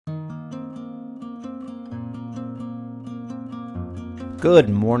Good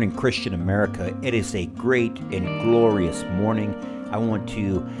morning, Christian America. It is a great and glorious morning. I want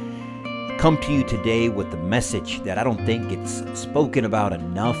to come to you today with a message that I don't think it's spoken about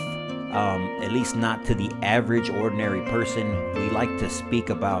enough, at least not to the average ordinary person. We like to speak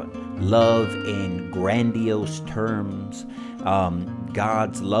about love in grandiose terms,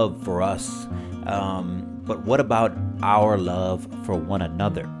 God's love for us. But what about our love for one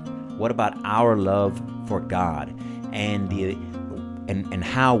another? What about our love for God and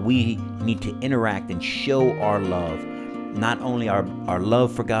how we need to interact and show our love, not only our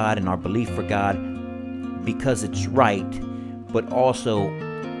love for God and our belief for God because it's right, but also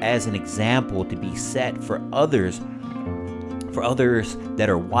as an example to be set for others that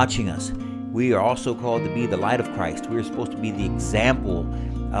are watching us. We are also called to be the light of Christ. We are supposed to be the example.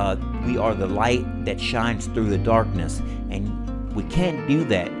 We are the light that shines through the darkness, and we can't do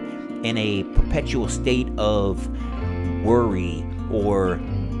that in a perpetual state of worry or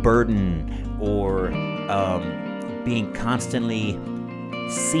burden or being constantly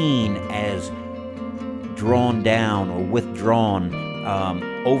seen as drawn down or withdrawn,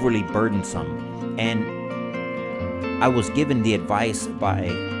 overly burdensome. And I was given the advice by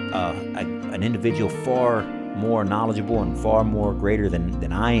an individual far more knowledgeable and far more greater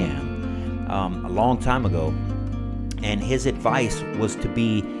than I am a long time ago, and his advice was to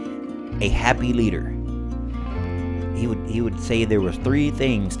be a happy leader. He would say there was three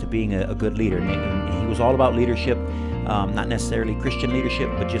things to being a good leader, and he was all about leadership, not necessarily Christian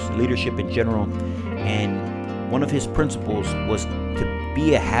leadership, but just leadership in general. And one of his principles was to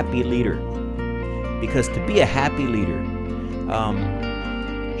be a happy leader, because to be a happy leader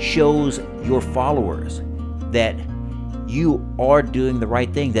shows your followers that you are doing the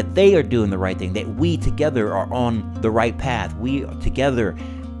right thing, that they are doing the right thing, that we together are on the right path. We together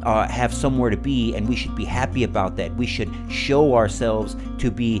have somewhere to be, and we should be happy about that. We should show ourselves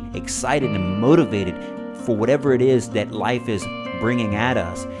to be excited and motivated for whatever it is that life is bringing at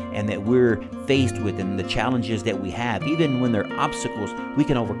us and that we're faced with, and the challenges that we have. Even when there are obstacles, we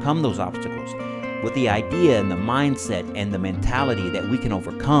can overcome those obstacles with the idea and the mindset and the mentality that we can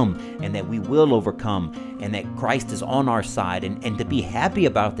overcome and that we will overcome and that Christ is on our side. And to be happy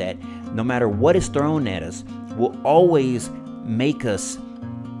about that, no matter what is thrown at us, will always make us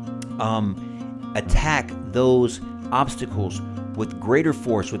attack those obstacles with greater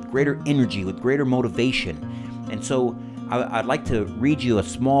force, with greater energy, with greater motivation. And so I'd like to read you a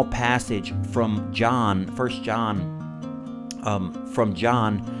small passage from John, 1 John, from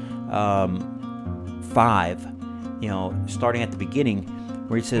John 5, starting at the beginning,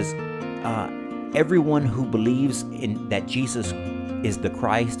 where he says, everyone who believes in that Jesus is the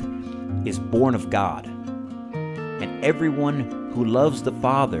Christ is born of God, and everyone who loves the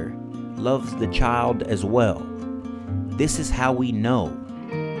Father loves the child as well. This is how we know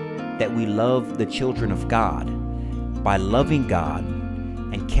that we love the children of God, by loving God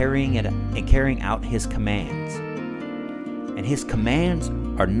and carrying out His commands. And His commands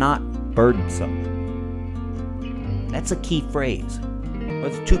are not burdensome. That's a key phrase. Well,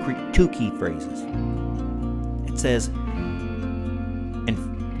 it's two key phrases. It says,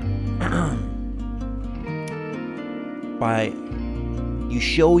 you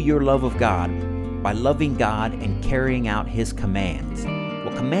show your love of God by loving God and carrying out His commands.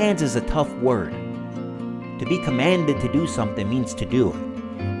 Well, commands is a tough word. To be commanded to do something means to do it.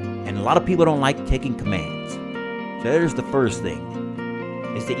 And a lot of people don't like taking commands. So there's the first thing,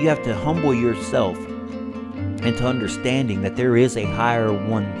 is that you have to humble yourself into understanding that there is a higher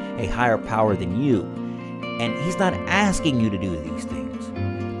one, a higher power than you. And He's not asking you to do these things.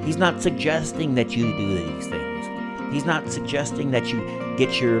 He's not suggesting that you do these things. He's not suggesting that you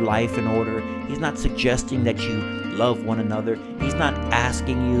get your life in order. He's not suggesting that you love one another. He's not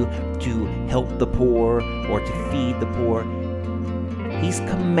asking you to help the poor or to feed the poor. He's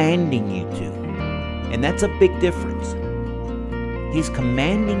commanding you to. And that's a big difference. He's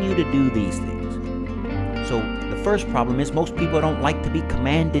commanding you to do these things. So the first problem is most people don't like to be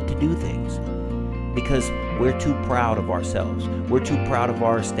commanded to do things because we're too proud of ourselves. We're too proud of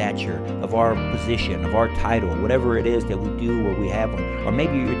our stature, of our position, of our title, whatever it is that we do or we have. Or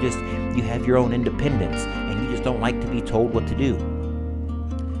maybe you have your own independence and you just don't like to be told what to do.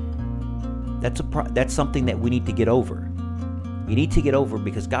 That's something that we need to get over. You need to get over,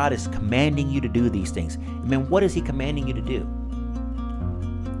 because God is commanding you to do these things. I mean, what is He commanding you to do?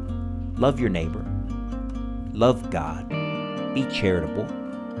 Love your neighbor. Love God. Be charitable.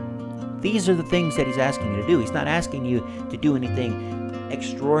 These are the things that He's asking you to do. He's not asking you to do anything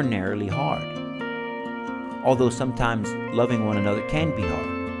extraordinarily hard. Although sometimes loving one another can be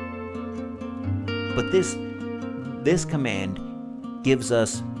hard. But this command gives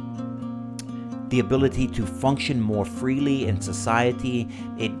us the ability to function more freely in society.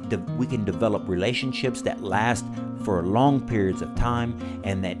 We can develop relationships that last for long periods of time,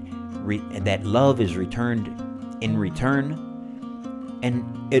 and that love is returned in return.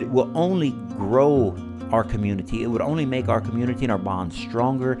 And it will only grow our community. It would only make our community and our bonds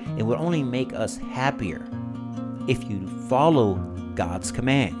stronger. It would only make us happier if you follow God's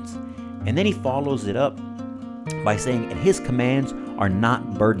commands. And then he follows it up by saying, and his commands are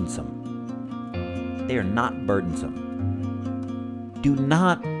not burdensome. They are not burdensome. Do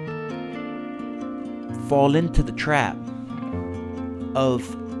not fall into the trap of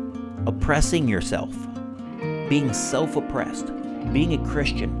oppressing yourself, being self-oppressed. Being a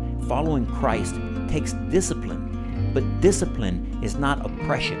Christian, following Christ, takes discipline. But discipline is not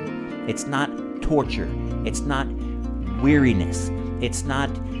oppression. It's not torture. It's not weariness. It's not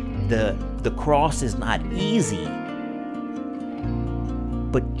the cross is not easy.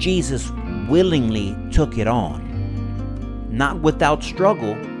 But Jesus willingly took it on. Not without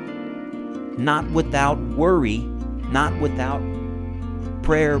struggle, not without worry, not without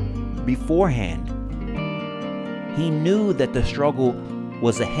prayer beforehand. He knew that the struggle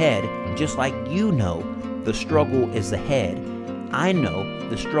was ahead, just like you know the struggle is ahead. I know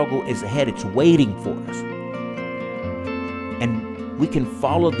the struggle is ahead. It's waiting for us. And we can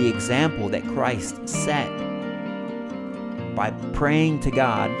follow the example that Christ set by praying to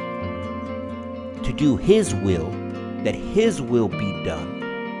God to do his will, that his will be done.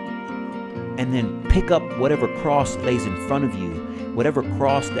 And then pick up whatever cross lays in front of you, whatever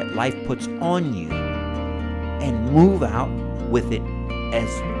cross that life puts on you, and move out with it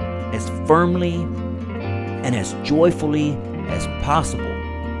as firmly and as joyfully as possible.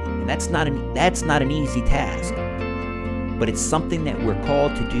 And that's not an easy task, but it's something that we're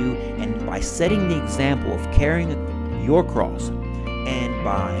called to do. And by setting the example of carrying your cross, and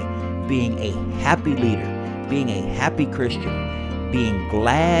by being a happy leader, being a happy Christian, being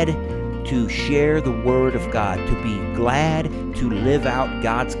glad to share the word of God, to be glad to live out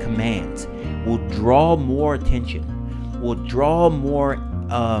God's commands, will draw more attention, will draw more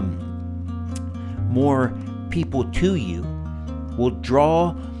people to you, will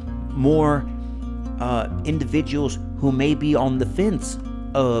draw more individuals who may be on the fence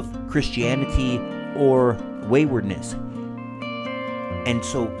of Christianity or waywardness. And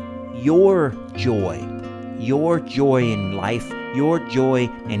so your joy in life, your joy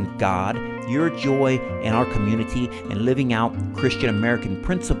in God, your joy in our community, and living out Christian American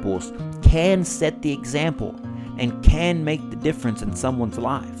principles can set the example and can make the difference in someone's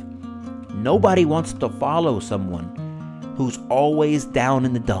life. Nobody wants to follow someone who's always down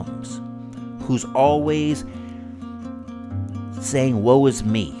in the dumps, who's always saying, woe is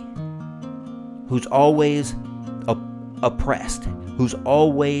me, who's always oppressed, who's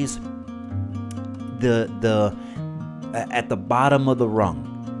always at the bottom of the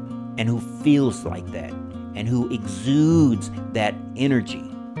rung, and who feels like that, and who exudes that energy.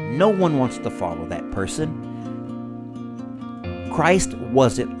 No one wants to follow that person. Christ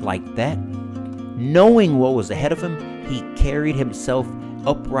wasn't like that. Knowing what was ahead of him, he carried himself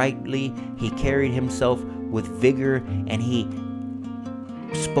uprightly, he carried himself with vigor, and he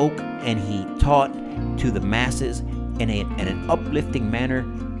spoke and he taught to the masses in an uplifting manner,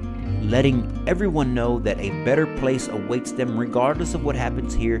 letting everyone know that a better place awaits them regardless of what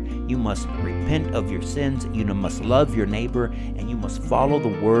happens here. You must repent of your sins, you must love your neighbor, and you must follow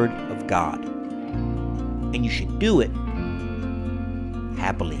the word of God. And you should do it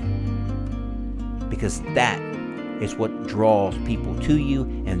happily, because that is what draws people to you,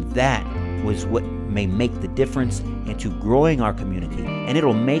 and that was what may make the difference into growing our community, and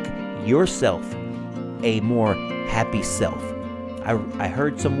it'll make yourself a more happy self. I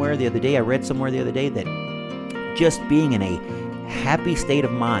heard somewhere the other day, I read somewhere the other day that just being in a happy state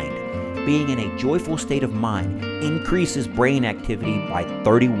of mind, being in a joyful state of mind, increases brain activity by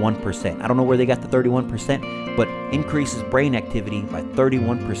 31%. I don't know where they got the 31%, but increases brain activity by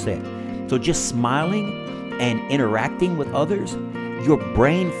 31%. So just smiling and interacting with others, your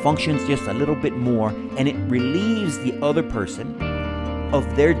brain functions just a little bit more, and it relieves the other person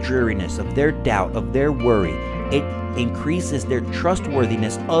of their dreariness, of their doubt, of their worry. It increases their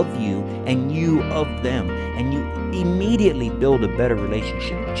trustworthiness of you and you of them, and you immediately build a better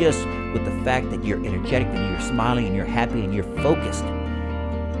relationship just with the fact that you're energetic and you're smiling and you're happy and you're focused.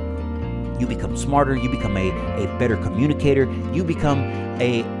 You become smarter, you become a better communicator, you become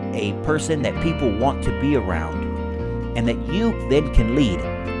a person that people want to be around and that you then can lead.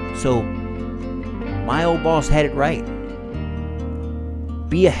 So my old boss had it right.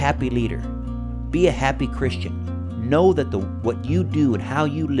 Be a happy leader. Be a happy Christian. know that what you do and how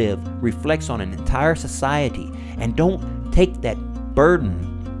you live reflects on an entire society. And don't take that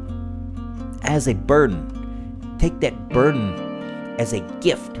burden as a burden. Take that burden as a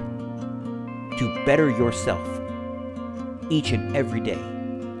gift to better yourself each and every day.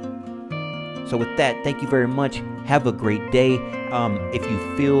 So with that, thank you very much. Have a great day. If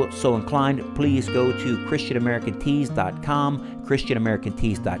you feel so inclined, please go to ChristianAmericanTees.com,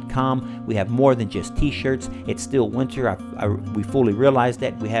 ChristianAmericanTees.com. We have more than just t-shirts. It's still winter. We fully realize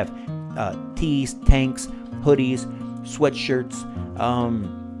that. We have tees, tanks, hoodies, sweatshirts,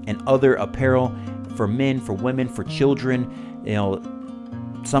 and other apparel for men, for women, for children. You know,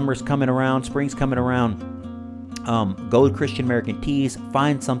 summer's coming around, spring's coming around. Go to Christian American Tees,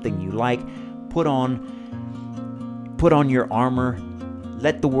 find something you like, put on your armor.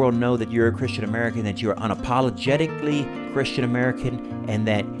 Let the world know that you're a Christian American, that you're unapologetically Christian American, and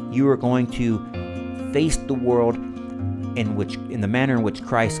that you are going to face the world in the manner in which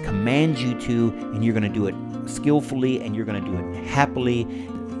Christ commands you to, and you're going to do it skillfully, and you're going to do it happily,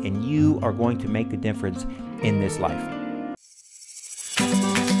 and you are going to make a difference in this life.